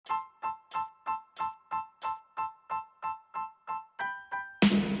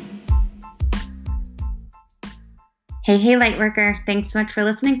Hey, Lightworker. Thanks so much for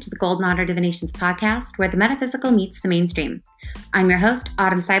listening to the Golden Otter Divinations podcast, where the metaphysical meets the mainstream. I'm your host,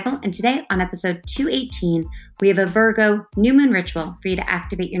 Autumn Seibel, and today on episode 218, we have a Virgo new moon ritual for you to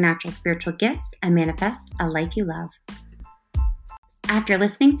activate your natural spiritual gifts and manifest a life you love. After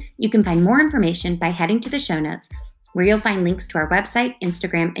listening, you can find more information by heading to the show notes, where you'll find links to our website,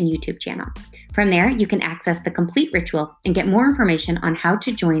 Instagram, and YouTube channel. From there, you can access the complete ritual and get more information on how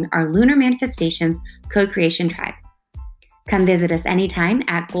to join our Lunar Manifestations Co-Creation Tribe. Come visit us anytime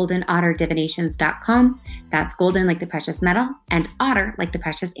at goldenotterdivinations.com. That's golden like the precious metal and otter like the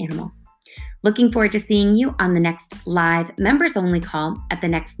precious animal. Looking forward to seeing you on the next live members-only call at the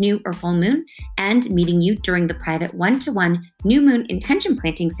next new or full moon and meeting you during the private one-to-one new moon intention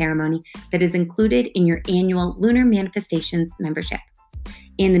planting ceremony that is included in your annual Lunar Manifestations membership.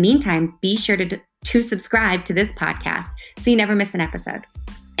 In the meantime, be sure to subscribe to this podcast so you never miss an episode.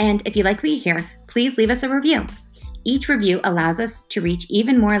 And if you like what you hear, please leave us a review. Each review allows us to reach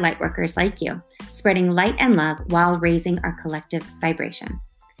even more lightworkers like you, spreading light and love while raising our collective vibration.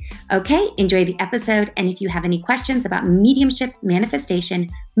 Okay, enjoy the episode, and if you have any questions about mediumship, manifestation,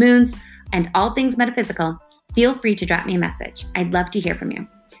 moons, and all things metaphysical, feel free to drop me a message. I'd love to hear from you.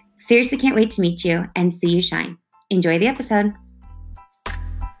 Seriously can't wait to meet you and see you shine. Enjoy the episode.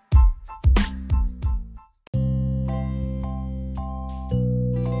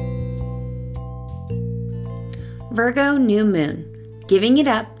 Virgo new moon, giving it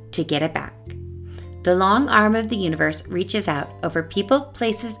up to get it back. The long arm of the universe reaches out over people,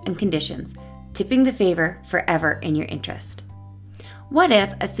 places, and conditions, tipping the favor forever in your interest. What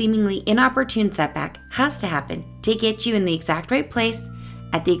if a seemingly inopportune setback has to happen to get you in the exact right place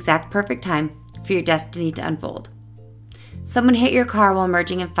at the exact perfect time for your destiny to unfold? Someone hit your car while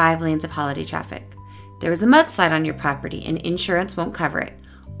merging in 5 lanes of holiday traffic. There was a mudslide on your property and insurance won't cover it.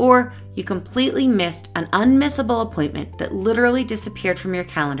 Or you completely missed an unmissable appointment that literally disappeared from your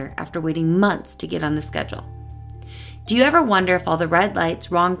calendar after waiting months to get on the schedule. Do you ever wonder if all the red lights,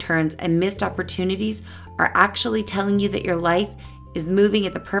 wrong turns, and missed opportunities are actually telling you that your life is moving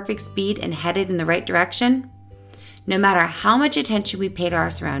at the perfect speed and headed in the right direction? No matter how much attention we pay to our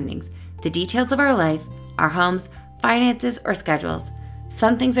surroundings, the details of our life, our homes, finances, or schedules,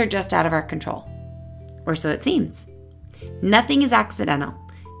 some things are just out of our control. Or so it seems. Nothing is accidental.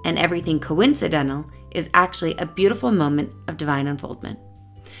 And everything coincidental is actually a beautiful moment of divine unfoldment.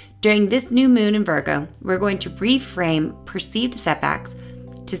 During this new moon in Virgo, we're going to reframe perceived setbacks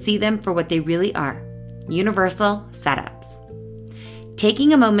to see them for what they really are, universal setups.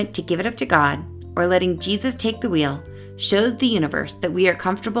 Taking a moment to give it up to God, or letting Jesus take the wheel, shows the universe that we are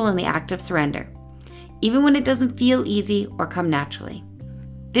comfortable in the act of surrender, even when it doesn't feel easy or come naturally.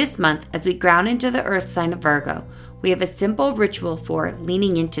 This month, as we ground into the earth sign of Virgo, we have a simple ritual for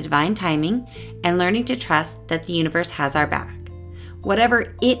leaning into divine timing and learning to trust that the universe has our back.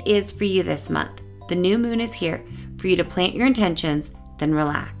 Whatever it is for you this month, the new moon is here for you to plant your intentions, then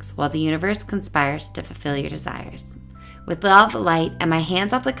relax while the universe conspires to fulfill your desires. With love, light, and my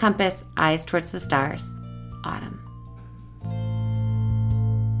hands off the compass, eyes towards the stars, Autumn.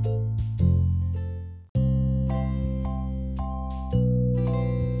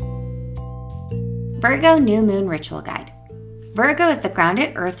 Virgo New Moon Ritual Guide. Virgo is the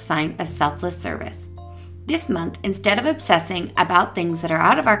grounded earth sign of selfless service. This month, instead of obsessing about things that are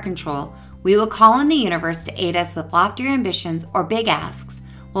out of our control, we will call on the universe to aid us with loftier ambitions or big asks,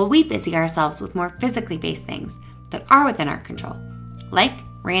 while we busy ourselves with more physically based things that are within our control, like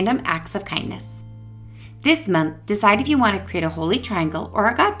random acts of kindness. This month, decide if you want to create a holy triangle or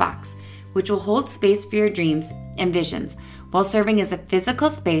a God box, which will hold space for your dreams and visions, while serving as a physical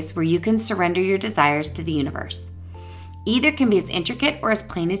space where you can surrender your desires to the universe. Either can be as intricate or as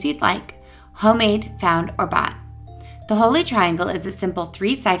plain as you'd like, homemade, found, or bought. The Holy Triangle is a simple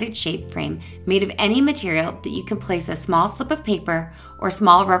 3-sided shape frame made of any material that you can place a small slip of paper or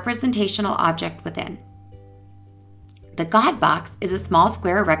small representational object within. The God Box is a small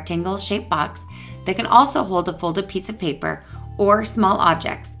square rectangle shaped box that can also hold a folded piece of paper or small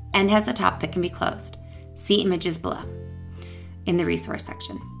objects and has a top that can be closed. See images below in the resource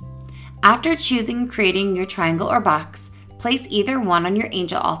section. After choosing and creating your triangle or box, place either one on your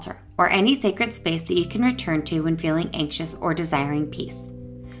angel altar or any sacred space that you can return to when feeling anxious or desiring peace.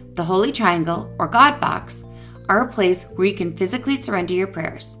 The Holy Triangle or God Box are a place where you can physically surrender your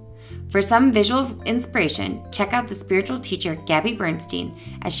prayers. For some visual inspiration, check out the spiritual teacher Gabby Bernstein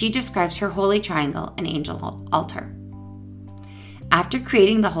as she describes her Holy Triangle and angel altar. After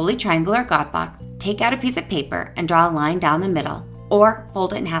creating the Holy Triangle or God Box, take out a piece of paper and draw a line down the middle or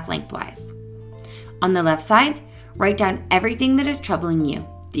fold it in half lengthwise. On the left side, write down everything that is troubling you,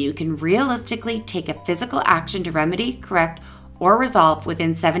 that you can realistically take a physical action to remedy, correct, or resolve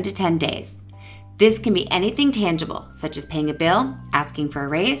within 7 to 10 days. This can be anything tangible, such as paying a bill, asking for a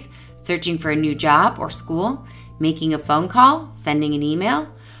raise, searching for a new job or school, making a phone call, sending an email,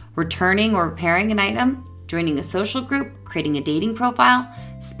 returning or repairing an item, joining a social group, creating a dating profile,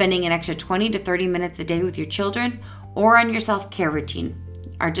 spending an extra 20 to 30 minutes a day with your children, or on your self-care routine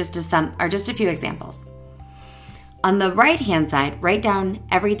are just a few examples. On the right-hand side, write down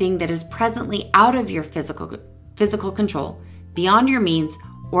everything that is presently out of your physical control, beyond your means,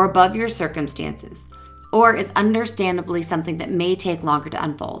 or above your circumstances, or is understandably something that may take longer to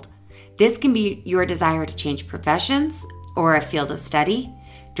unfold. This can be your desire to change professions or a field of study,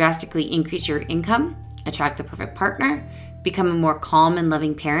 drastically increase your income, attract the perfect partner, become a more calm and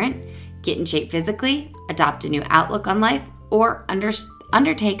loving parent, get in shape physically, adopt a new outlook on life, or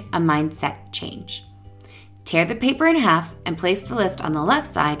undertake a mindset change. Tear the paper in half and place the list on the left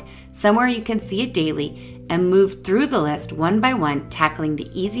side somewhere you can see it daily and move through the list one by one, tackling the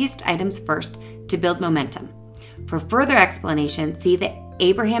easiest items first to build momentum. For further explanation, see the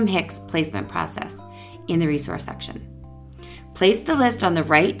Abraham Hicks placement process in the resource section. Place the list on the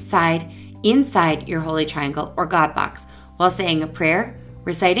right side inside your Holy Triangle or God box while saying a prayer,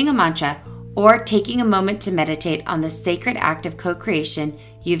 reciting a mantra, or taking a moment to meditate on the sacred act of co-creation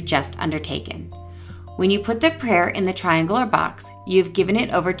you've just undertaken. When you put the prayer in the triangle or box, you've given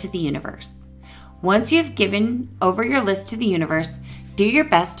it over to the universe. Once you've given over your list to the universe, do your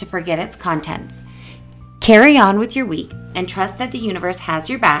best to forget its contents. Carry on with your week and trust that the universe has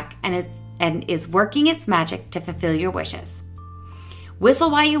your back and is working its magic to fulfill your wishes.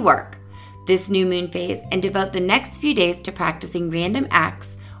 Whistle while you work this new moon phase and devote the next few days to practicing random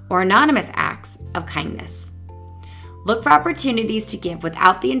acts or anonymous acts of kindness. Look for opportunities to give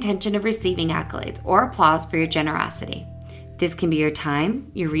without the intention of receiving accolades or applause for your generosity. This can be your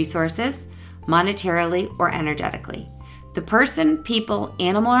time, your resources, monetarily or energetically. The person, people,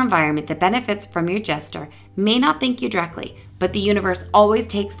 animal, or environment that benefits from your gesture may not thank you directly, but the universe always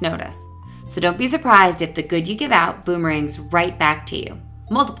takes notice. So don't be surprised if the good you give out boomerangs right back to you,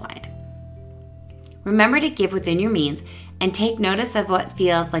 multiplied. Remember to give within your means and take notice of what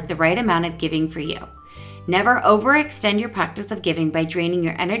feels like the right amount of giving for you. Never overextend your practice of giving by draining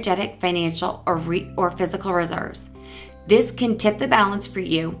your energetic, financial, or physical reserves. This can tip the balance for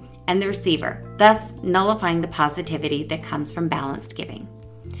you and the receiver, thus nullifying the positivity that comes from balanced giving.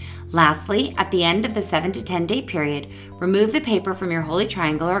 Lastly, at the end of the 7 to 10 day period, remove the paper from your Holy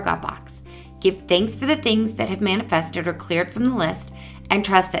Triangle or God box. Give thanks for the things that have manifested or cleared from the list, and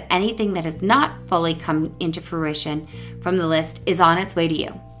trust that anything that has not fully come into fruition from the list is on its way to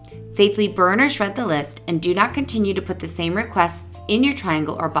you. Safely burn or shred the list and do not continue to put the same requests in your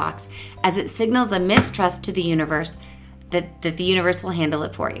triangle or box, as it signals a mistrust to the universe that the universe will handle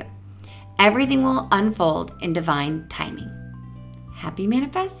it for you. Everything will unfold in divine timing. Happy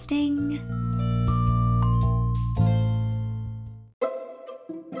manifesting!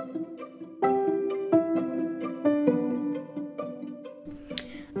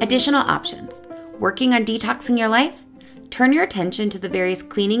 Additional options. Working on detoxing your life? Turn your attention to the various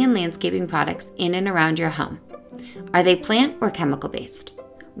cleaning and landscaping products in and around your home. Are they plant or chemical based?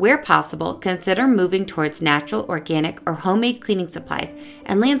 Where possible, consider moving towards natural, organic, or homemade cleaning supplies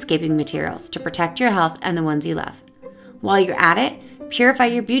and landscaping materials to protect your health and the ones you love. While you're at it, purify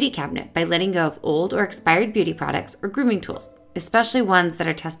your beauty cabinet by letting go of old or expired beauty products or grooming tools, especially ones that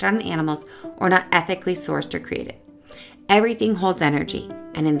are tested on animals or not ethically sourced or created. Everything holds energy,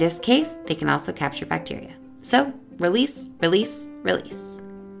 and in this case, they can also capture bacteria. So, release, release, release.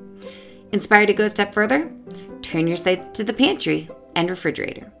 Inspired to go a step further? Turn your sights to the pantry and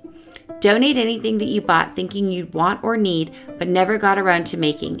refrigerator. Donate anything that you bought thinking you'd want or need but never got around to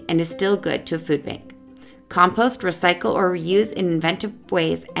making and is still good to a food bank. Compost, recycle, or reuse in inventive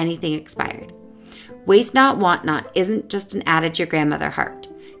ways anything expired. Waste not, want not isn't just an adage your grandmother harped.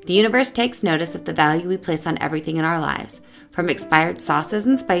 The universe takes notice of the value we place on everything in our lives, from expired sauces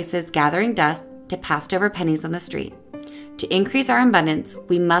and spices gathering dust to passed over pennies on the street. To increase our abundance,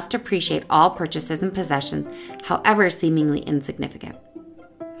 we must appreciate all purchases and possessions, however seemingly insignificant.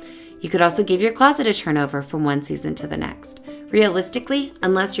 You could also give your closet a turnover from one season to the next. Realistically,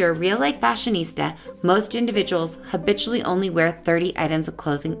 unless you're a real-life fashionista, most individuals habitually only wear 30 items of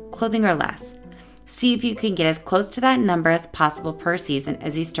clothing or less. See if you can get as close to that number as possible per season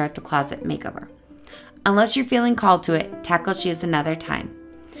as you start the closet makeover. Unless you're feeling called to it, tackle shoes another time.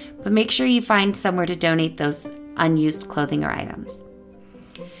 But make sure you find somewhere to donate those unused clothing or items.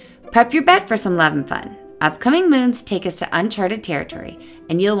 Prep your bed for some love and fun. Upcoming moons take us to uncharted territory,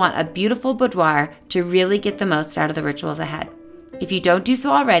 and you'll want a beautiful boudoir to really get the most out of the rituals ahead. If you don't do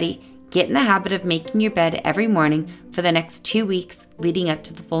so already, get in the habit of making your bed every morning for the next 2 weeks leading up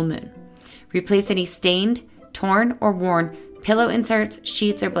to the full moon. Replace any stained, torn, or worn pillow inserts,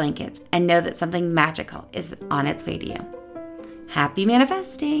 sheets, or blankets, and know that something magical is on its way to you. Happy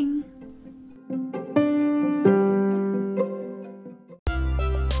manifesting!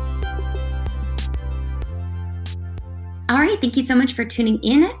 All right, thank you so much for tuning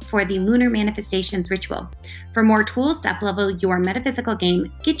in for the Lunar Manifestations Ritual. For more tools to uplevel your metaphysical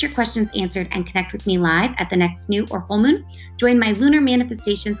game, get your questions answered, and connect with me live at the next new or full moon, join my Lunar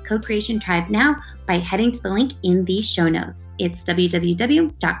Manifestations Co-Creation Tribe now by heading to the link in the show notes. It's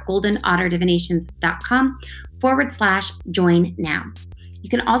www.goldenotterdivination.com/join now. You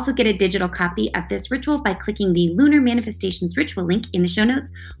can also get a digital copy of this ritual by clicking the Lunar Manifestations Ritual link in the show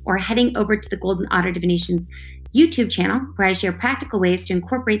notes or heading over to the Golden Otter Divinations YouTube channel, where I share practical ways to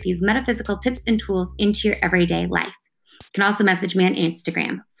incorporate these metaphysical tips and tools into your everyday life. You can also message me on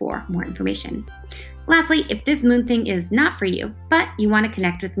Instagram for more information. Lastly, if this moon thing is not for you, but you want to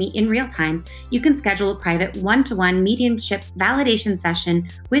connect with me in real time, you can schedule a private one-to-one mediumship validation session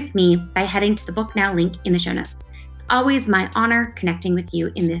with me by heading to the Book Now link in the show notes. It's always my honor connecting with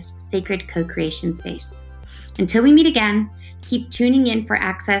you in this sacred co-creation space. Until we meet again, keep tuning in for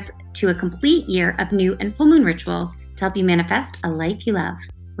access to a complete year of new and full moon rituals to help you manifest a life you love.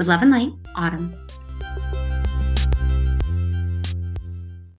 With love and light, Autumn.